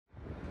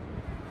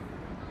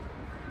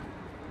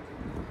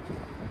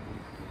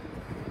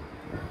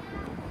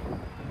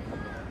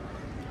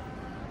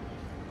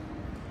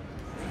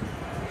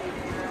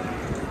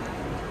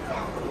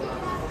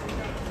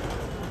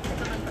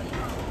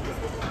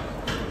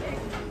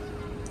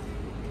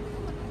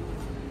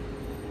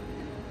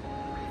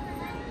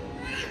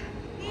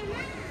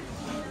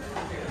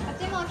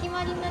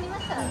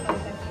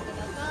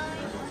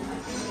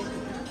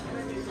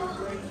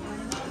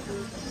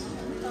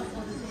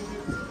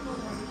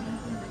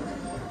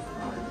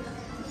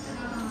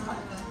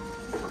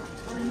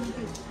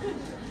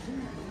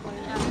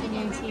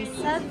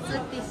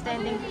with the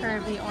standing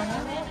Kirby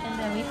ornament, and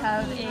then we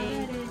have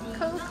a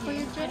Coke for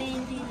your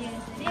drink,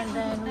 and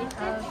then we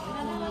have the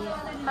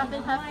half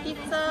and half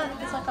pizza.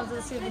 This one comes with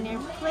a souvenir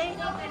plate.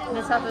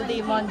 This half of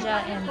the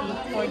monja and the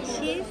poured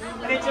cheese.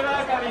 And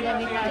then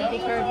we have the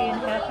Kirby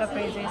and half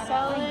caprese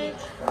salad.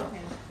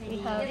 We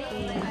have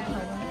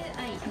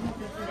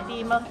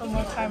the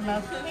muffin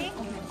caramel pudding.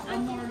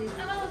 And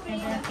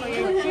then for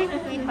your drink,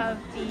 we have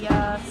the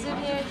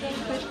souvenir drink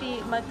with the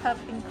mug cup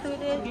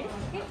included.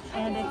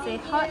 And it's a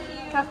hot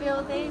cafe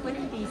all day with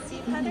the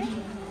seed honey.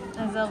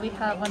 And so we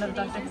have one of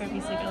Dr.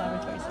 Kirby's secret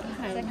laboratories.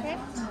 Is that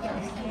correct?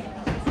 Yes.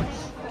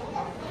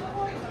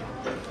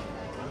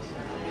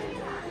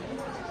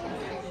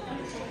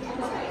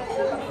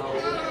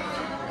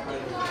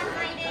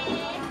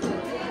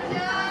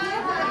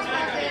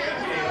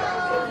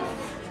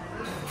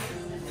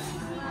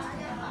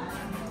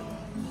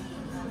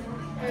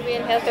 Kirby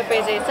inhales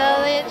caprese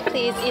salad.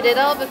 Please eat it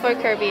all before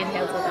Kirby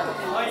inhales it all.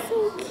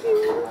 So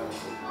cute.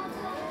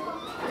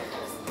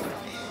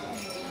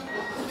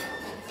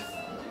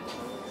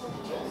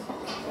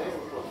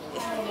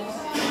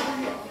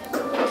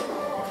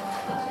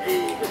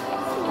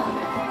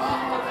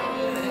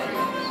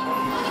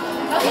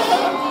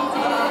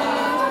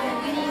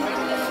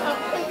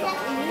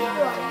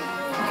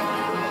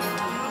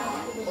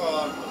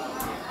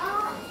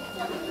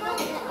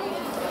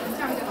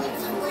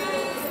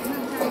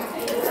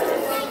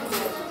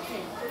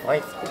はい、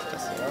作った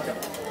しな。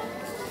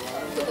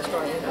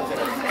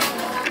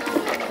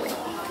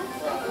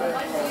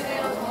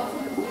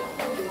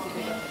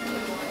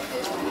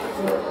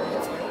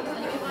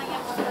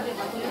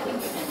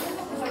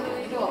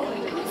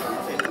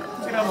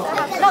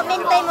の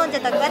明太もんじゃ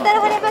とガタラ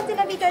ハレバチ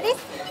のビトで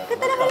す。ガ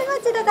タラハレバ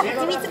チのと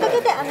蜂蜜か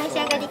けてお召し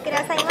上がりく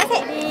ださいませ。は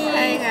い、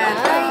失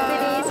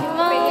礼し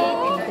ます。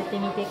乗せて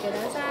みてくだ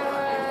さ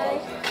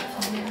い。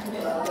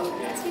こ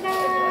ちら、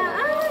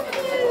キ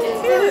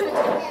ュ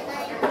ー。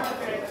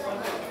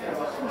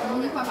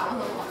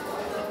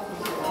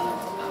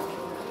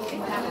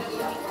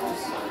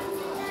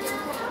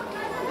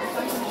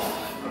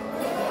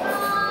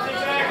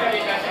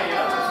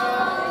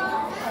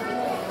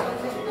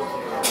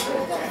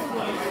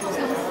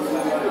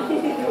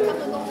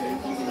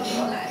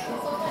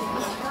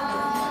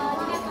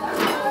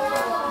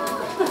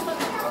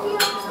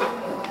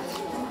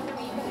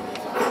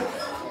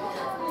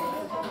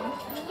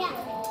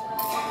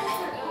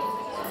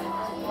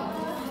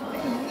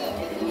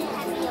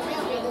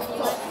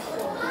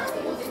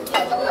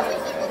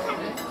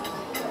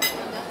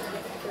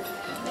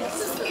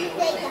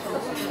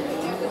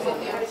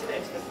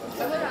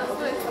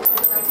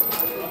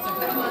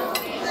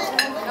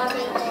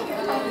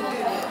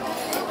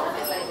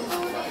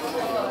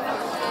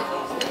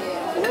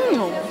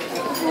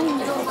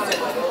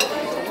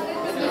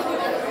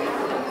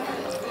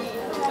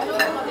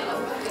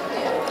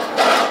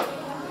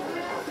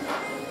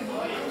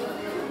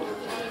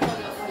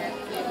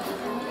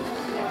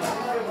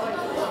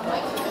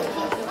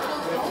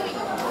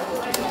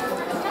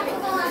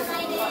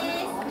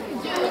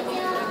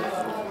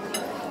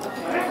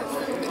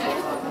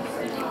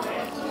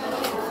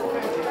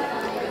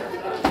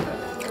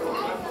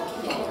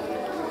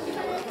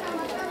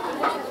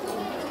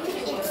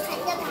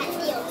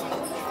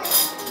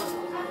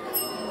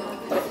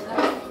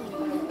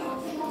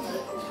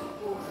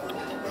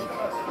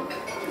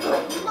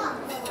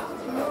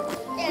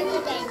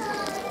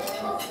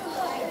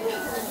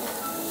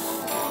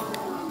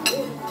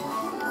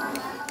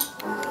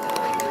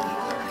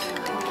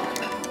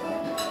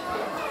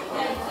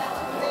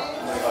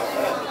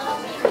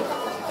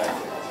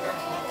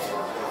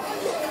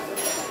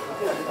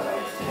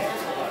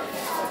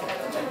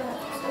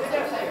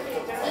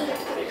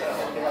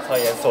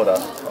Science soda.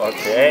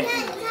 Okay.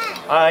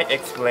 I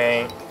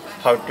explain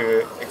how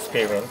to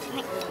experiment.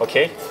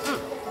 Okay.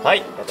 は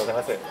い、ありがとうござい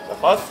ます。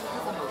First,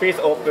 please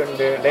open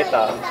the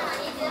letter.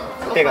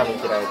 お手紙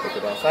開いて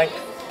ください。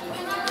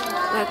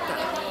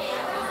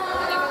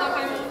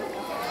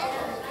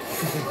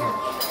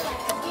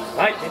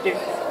はい、Thank you.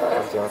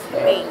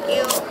 Thank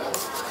you.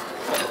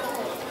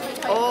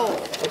 Oh.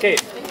 Okay.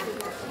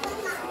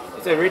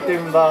 It's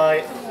written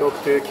by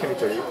Dr.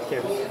 Chemistry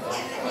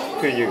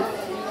to you.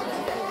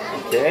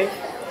 Okay.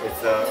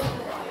 It's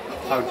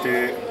how to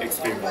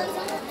experiment.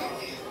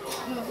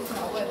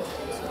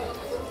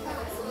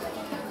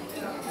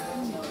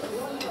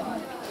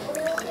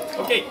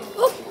 Okay.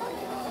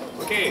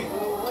 Okay.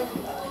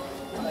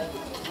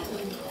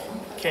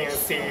 Can you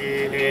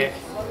see the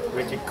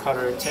red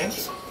color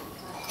change?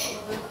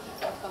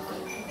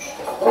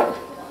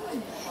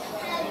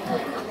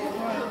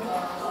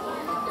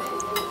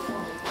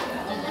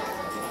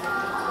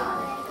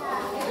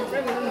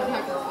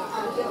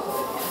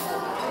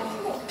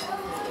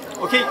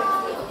 Okay.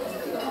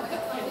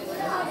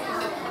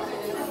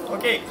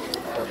 Okay.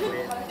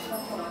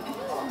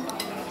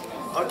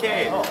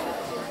 Okay.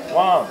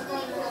 1,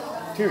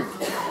 2,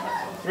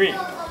 3,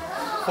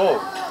 4,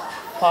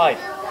 5,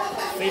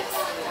 6,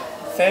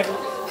 7,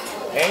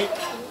 8,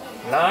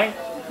 9,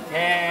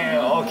 10.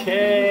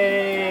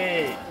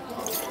 Okay.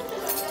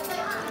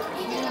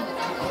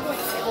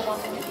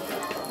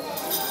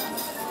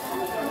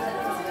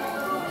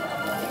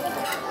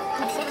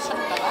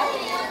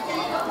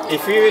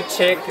 If you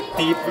check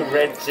deep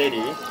red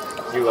jelly,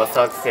 you are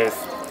success.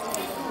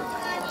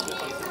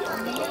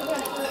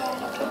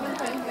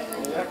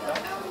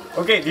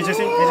 Okay, did you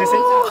see? Did you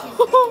see?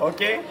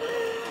 Okay.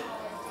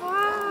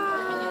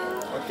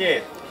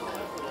 Okay.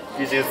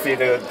 Did you see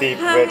the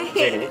deep red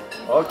jelly?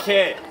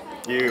 Okay.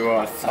 You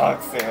are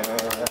success.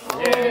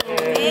 Yay!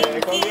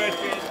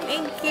 Congratulations.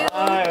 Thank you.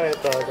 はい、ありが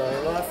とうござい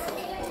ま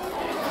す。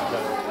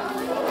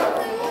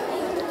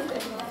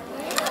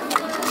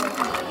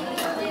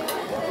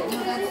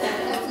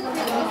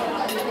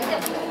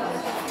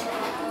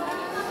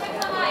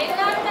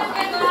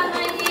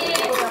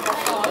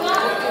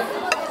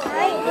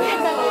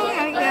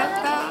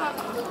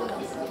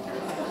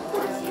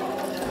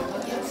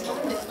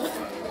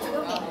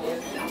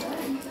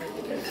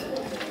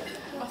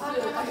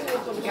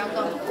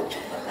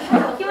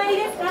お決まり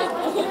ですか？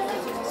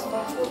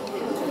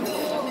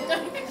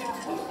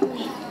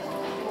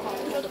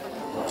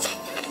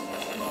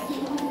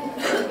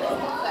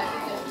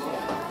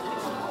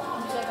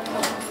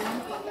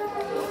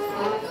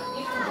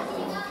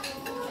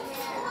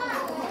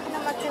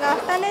こちらア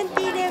フタヌーン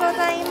ティーでご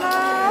ざい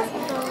ます。そ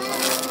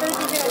れ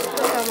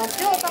ではお待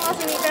ちをお楽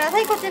しみくださ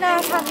い。こち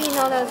らサビのテ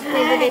ー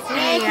ブルです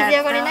ね。傷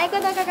汚れないか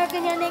どうか確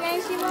認お願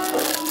いします。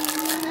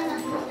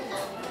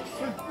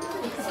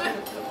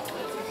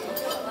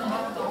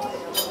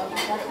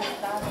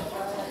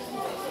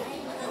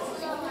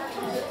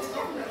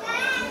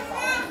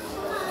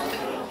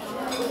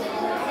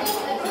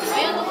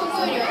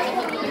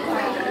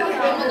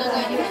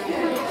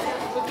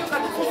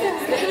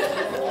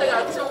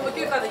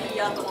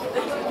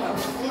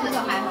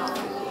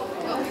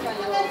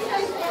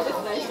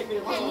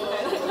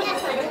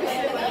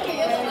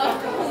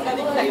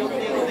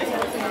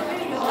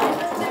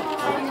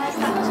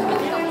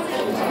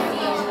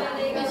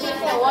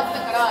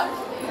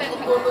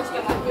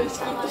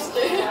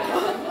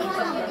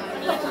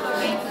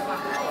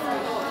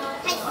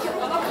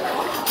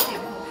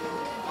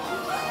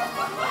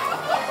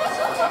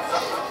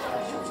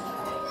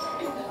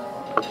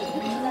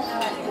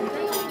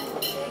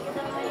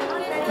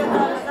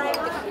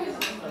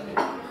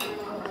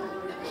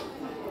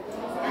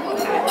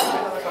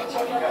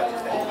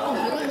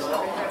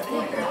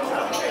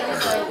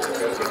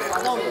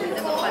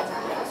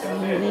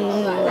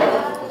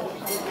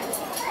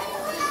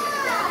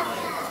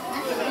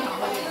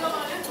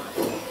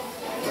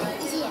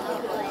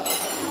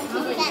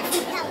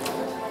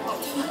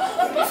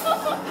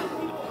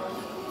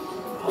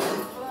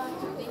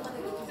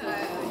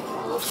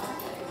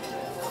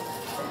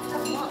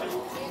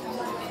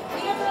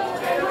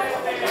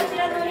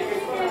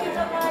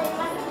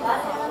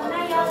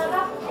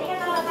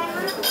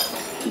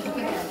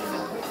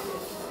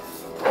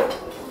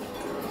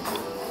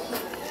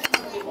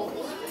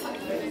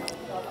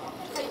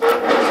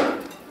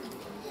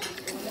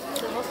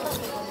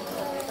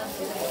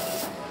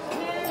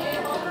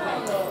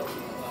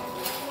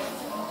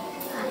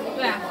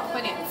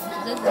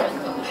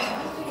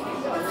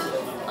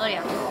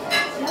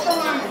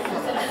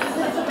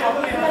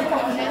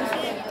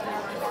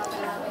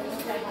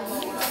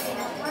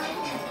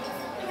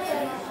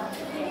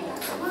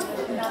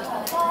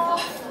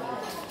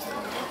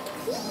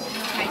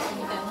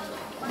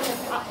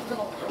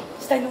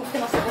下に乗って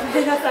ました。ご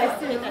めんなさい。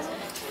失礼いたしまし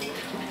た。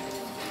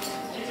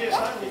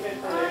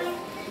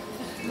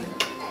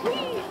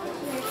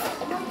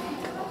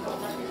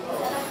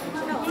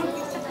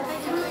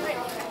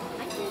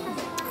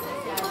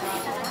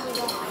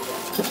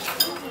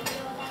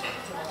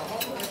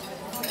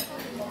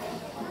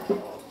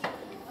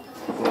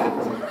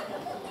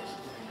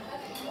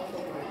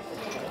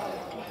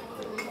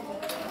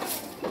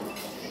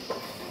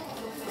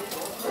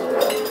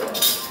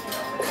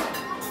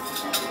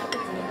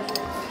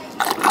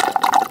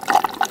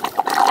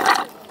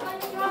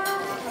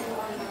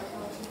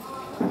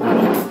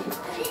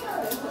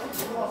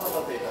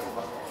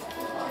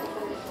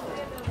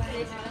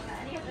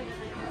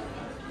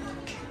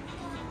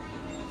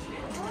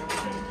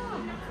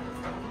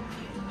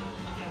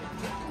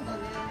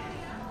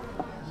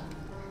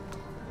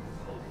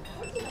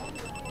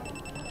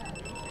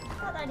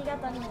ありがと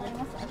うござい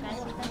ます。お返し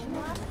いたし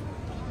ます。